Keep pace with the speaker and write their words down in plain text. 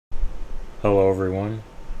Hello everyone,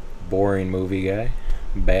 Boring Movie Guy,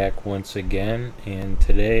 back once again, and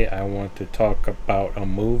today I want to talk about a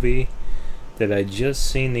movie that I just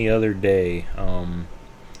seen the other day.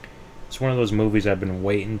 It's one of those movies I've been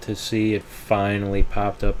waiting to see. It finally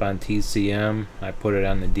popped up on TCM. I put it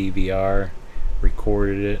on the DVR,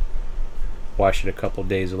 recorded it, watched it a couple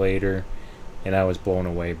days later, and I was blown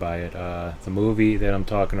away by it. The movie that I'm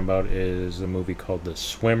talking about is a movie called The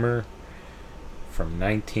Swimmer from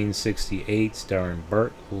 1968, starring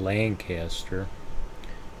Burt Lancaster.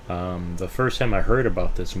 The first time I heard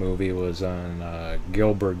about this movie was on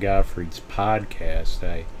Gilbert Gottfried's podcast.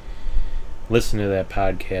 I listened to that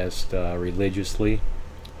podcast religiously,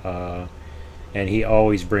 and he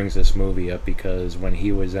always brings this movie up because when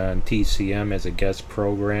he was on TCM as a guest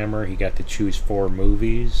programmer, he got to choose 4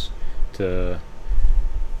 movies to,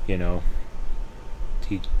 you know,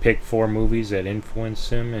 he picked 4 movies that influenced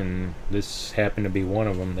him, and this happened to be one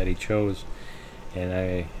of them that he chose.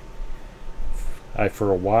 And I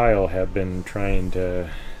for a while have been trying to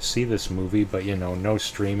see this movie, but no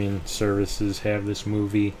streaming services have this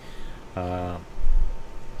movie.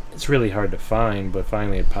 It's really hard to find, but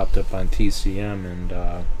finally it popped up on TCM, and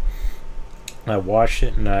I watched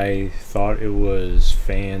it, and I thought it was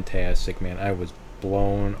fantastic, man. I was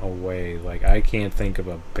blown away. Like, I can't think of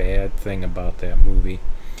a bad thing about that movie.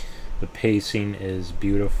 The pacing is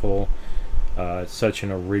beautiful. It's such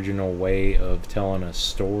an original way of telling a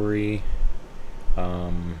story.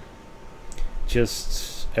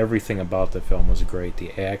 Just everything about the film was great.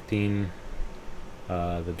 The acting,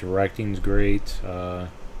 the directing's great. But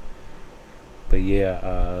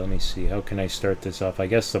yeah, let me see. How can I start this off? I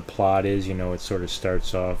guess the plot is, it sort of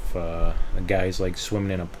starts off, a guy's like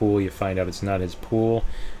swimming in a pool. You find out it's not his pool.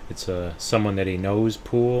 It's someone that he knows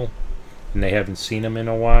pool. And they haven't seen him in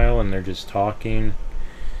a while, and they're just talking.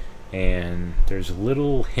 And there's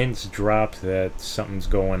little hints dropped that something's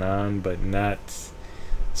going on, but not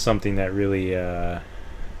something that really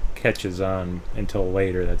catches on until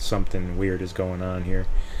later that something weird is going on here.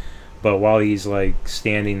 But while he's like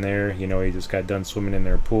standing there, he just got done swimming in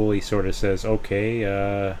their pool, he sort of says,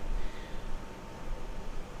 okay,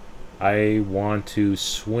 I want to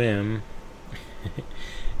swim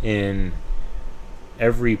in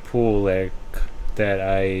every pool that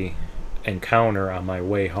I encounter on my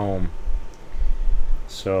way home.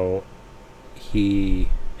 So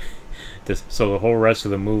so the whole rest of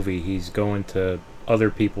the movie, he's going to other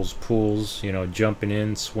people's pools, jumping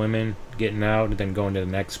in, swimming, getting out, and then going to the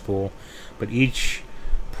next pool. But each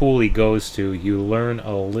pool he goes to, you learn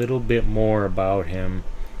a little bit more about him,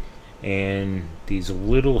 and these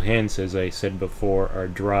little hints, as I said before, are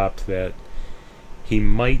dropped that he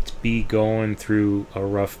might be going through a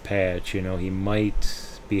rough patch. He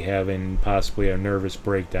might be having possibly a nervous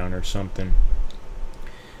breakdown or something.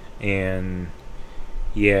 And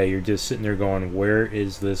yeah, you're just sitting there going, where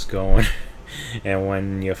is this going? And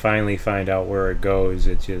when you finally find out where it goes,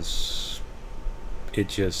 it's just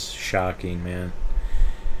shocking, man.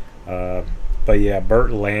 But yeah,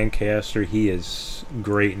 Burt Lancaster, he is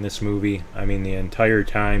great in this movie. I mean, the entire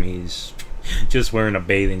time he's just wearing a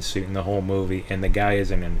bathing suit in the whole movie, and the guy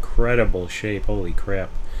is in incredible shape. Holy crap.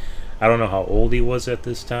 I don't know how old he was at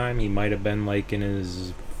this time. He might have been like in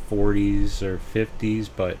his 40s or 50s,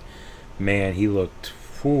 but man, he looked,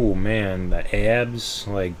 ooh, man, the abs,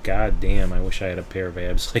 like, goddamn, I wish I had a pair of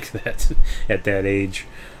abs like that at that age.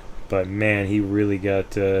 But man, he really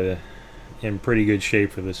got in pretty good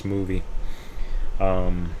shape for this movie.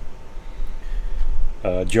 Joan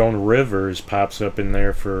Rivers pops up in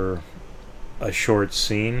there for a short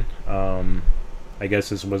scene. I guess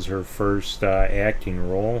this was her first acting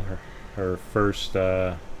role. Her first,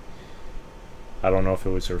 I don't know if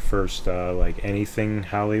it was her first like anything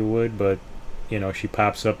Hollywood, but she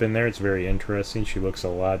pops up in there. It's very interesting. She looks a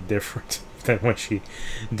lot different than what she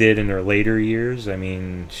did in her later years. I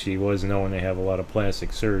mean, she was known to have a lot of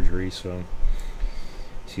plastic surgery, so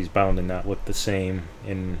she's bound to not look the same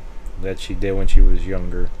in that she did when she was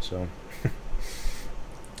younger. So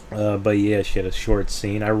but yeah, she had a short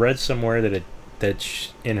scene. I read somewhere that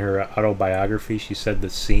in her autobiography, she said the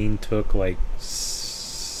scene took like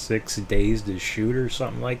 6 days to shoot or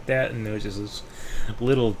something like that, and there was just this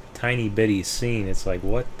little tiny bitty scene. It's like,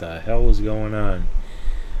 what the hell was going on?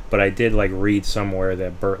 But I did like read somewhere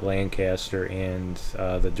that Burt Lancaster and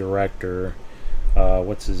the director,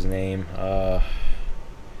 what's his name? I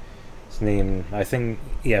think,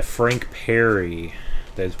 yeah, Frank Perry,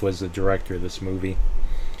 that was the director of this movie.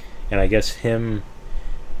 And I guess him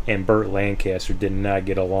and Burt Lancaster did not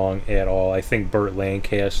get along at all. I think Burt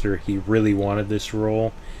Lancaster, he really wanted this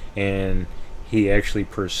role, and he actually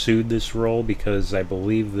pursued this role because I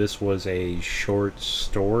believe this was a short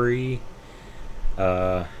story.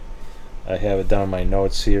 I have it down in my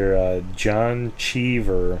notes here. John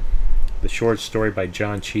Cheever, the short story by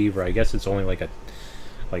John Cheever. I guess it's only like a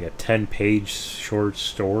 10-page short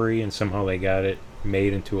story, and somehow they got it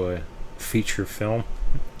made into a feature film.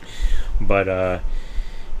 But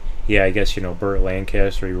yeah, I guess, Burt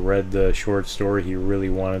Lancaster, he read the short story, he really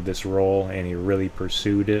wanted this role, and he really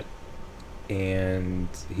pursued it. And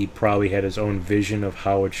he probably had his own vision of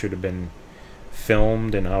how it should have been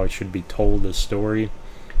filmed and how it should be told, the story.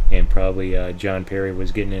 And probably John Perry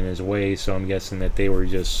was getting in his way, so I'm guessing that they were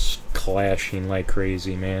just clashing like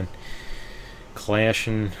crazy, man.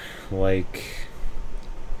 Clashing like,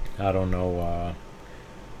 I don't know,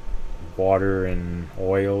 water and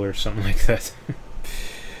oil or something like that.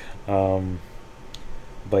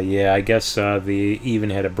 But yeah, I guess they even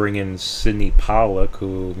had to bring in Sidney Pollack,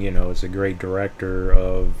 who, is a great director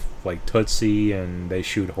of like Tootsie, and They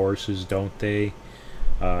Shoot Horses, Don't They?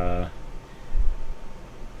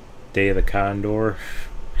 Day of the Condor.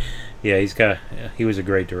 Yeah, he was a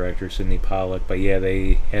great director, Sidney Pollack. But yeah,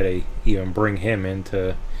 they had to even bring him in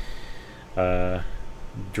to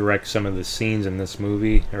direct some of the scenes in this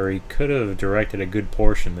movie, or he could have directed a good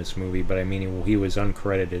portion of this movie, but I mean, he was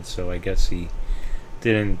uncredited, so I guess he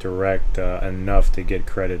didn't direct enough to get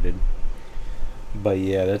credited. But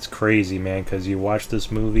yeah, that's crazy, man, because you watch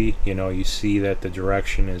this movie, you see that the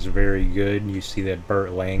direction is very good. You see that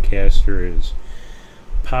Burt Lancaster is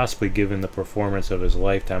possibly given the performance of his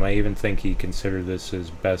lifetime. I even think he considered this his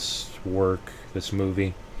best work, this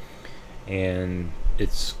movie. And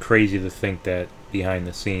it's crazy to think that behind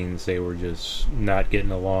the scenes they were just not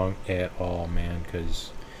getting along at all, man,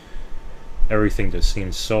 because everything just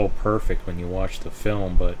seems so perfect when you watch the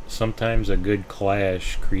film. But sometimes a good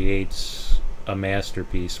clash creates a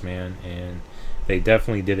masterpiece, man, and they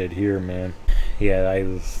definitely did it here, man. Yeah,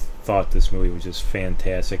 I thought this movie was just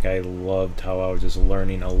fantastic. I loved how I was just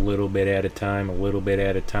learning a little bit at a time,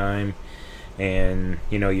 and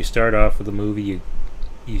you start off with the movie,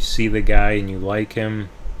 you see the guy and you like him,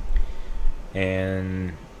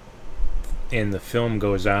 and the film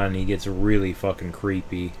goes on and he gets really fucking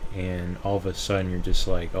creepy, and all of a sudden you're just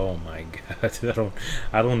like, oh my god,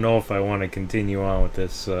 I don't know if I want to continue on with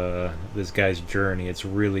this guy's journey. It's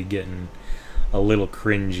really getting a little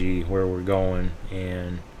cringy where we're going,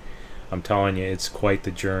 and I'm telling you, it's quite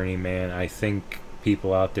the journey, man. I think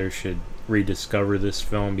people out there should rediscover this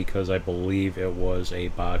film because I believe it was a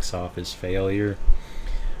box office failure.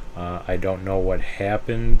 I don't know what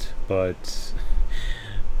happened, but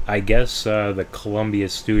I guess the Columbia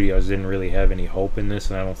Studios didn't really have any hope in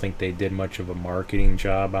this, and I don't think they did much of a marketing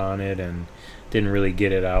job on it and didn't really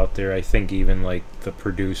get it out there. I think even like the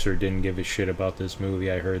producer didn't give a shit about this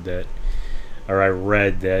movie. I heard that, or I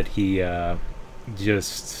read that he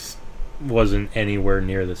just wasn't anywhere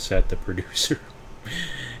near the set, the producer.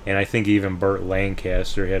 And I think even Burt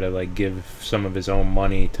Lancaster had to like give some of his own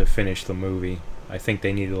money to finish the movie. I think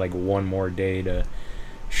they needed like one more day to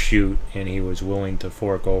shoot, and he was willing to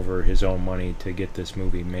fork over his own money to get this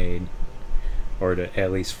movie made, or to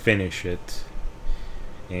at least finish it.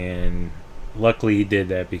 And luckily he did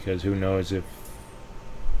that, because who knows, if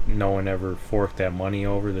no one ever forked that money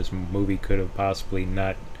over, this movie could have possibly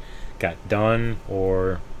not got done,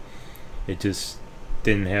 or it just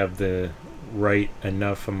didn't have the right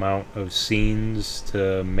enough amount of scenes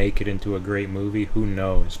to make it into a great movie. Who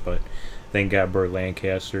knows? But thank God Burt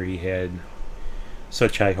Lancaster, he had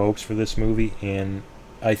such high hopes for this movie, and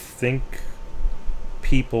I think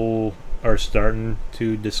people are starting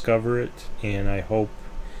to discover it, and I hope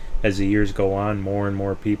as the years go on more and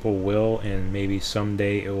more people will, and maybe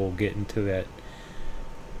someday it will get into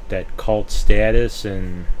that cult status.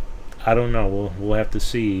 And I don't know, we'll have to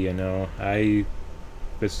see.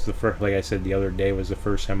 This is the first, like I said the other day, was the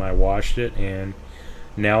first time I watched it, and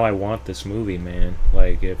now I want this movie, man.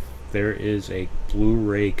 Like, if there is a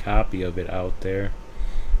Blu-ray copy of it out there,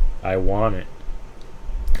 I want it.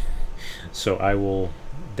 So I will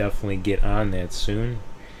definitely get on that soon.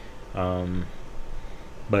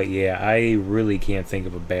 But yeah, I really can't think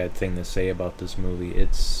of a bad thing to say about this movie.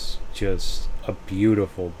 It's just a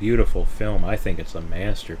beautiful, beautiful film. I think it's a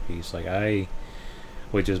masterpiece. Like, I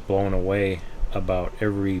was just blown away about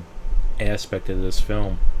every aspect of this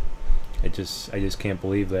film. I just can't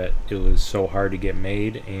believe that it was so hard to get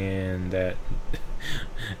made, and that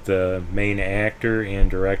the main actor and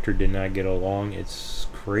director did not get along. It's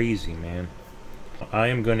crazy, man. I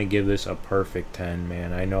am going to give this a perfect 10,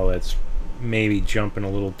 man. I know that's maybe jumping a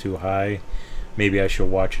little too high. Maybe I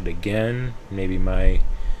should watch it again. Maybe my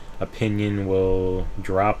opinion will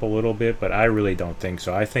drop a little bit, but I really don't think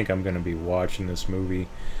so. I think I'm going to be watching this movie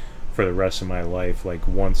for the rest of my life, like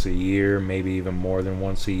once a year, maybe even more than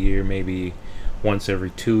once a year, maybe once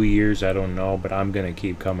every 2 years, I don't know, but I'm going to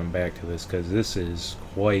keep coming back to this because this is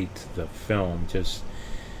quite the film. Just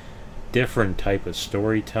different type of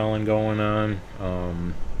storytelling going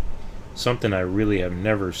on. Something I really have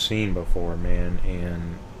never seen before, man,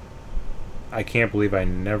 and I can't believe I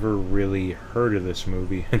never really heard of this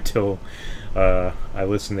movie until I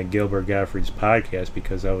listened to Gilbert Gottfried's podcast,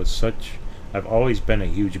 because I've always been a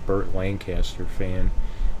huge Burt Lancaster fan,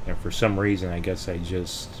 and for some reason I guess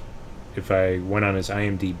if I went on his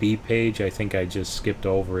IMDb page, I think I just skipped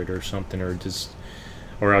over it or something, or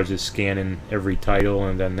I was just scanning every title,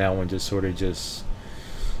 and then that one just sort of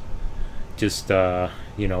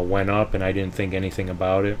went up, and I didn't think anything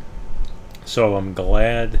about it. So I'm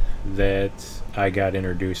glad that I got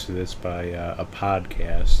introduced to this by a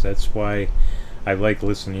podcast. That's why I like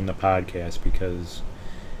listening to podcasts, because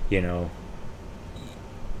you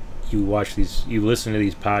listen to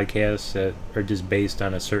these podcasts that are just based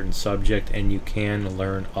on a certain subject, and you can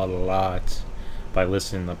learn a lot by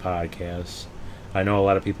listening to podcasts. I know a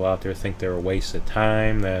lot of people out there think they're a waste of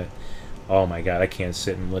time, that, oh my god, I can't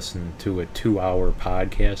sit and listen to a 2-hour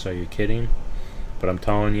podcast. Are you kidding? But I'm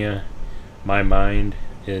telling you, my mind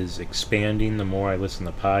is expanding the more I listen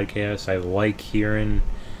to podcasts. I like hearing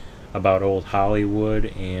about old Hollywood,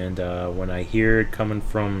 and when I hear it coming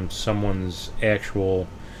from someone's actual,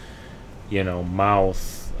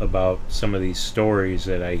 mouth about some of these stories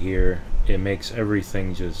that I hear, it makes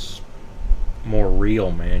everything just more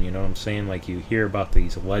real, man. You know what I'm saying? Like, you hear about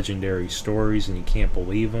these legendary stories and you can't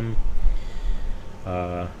believe them.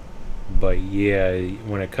 But yeah,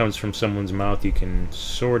 when it comes from someone's mouth, you can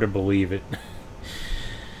sort of believe it.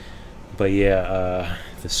 But yeah,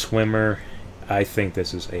 The Swimmer, I think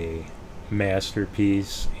this is a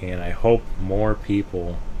masterpiece, and I hope more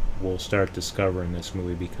people will start discovering this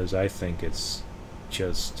movie, because I think it's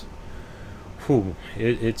just,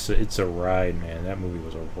 it's a ride, man. That movie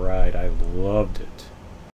was a ride. I loved it.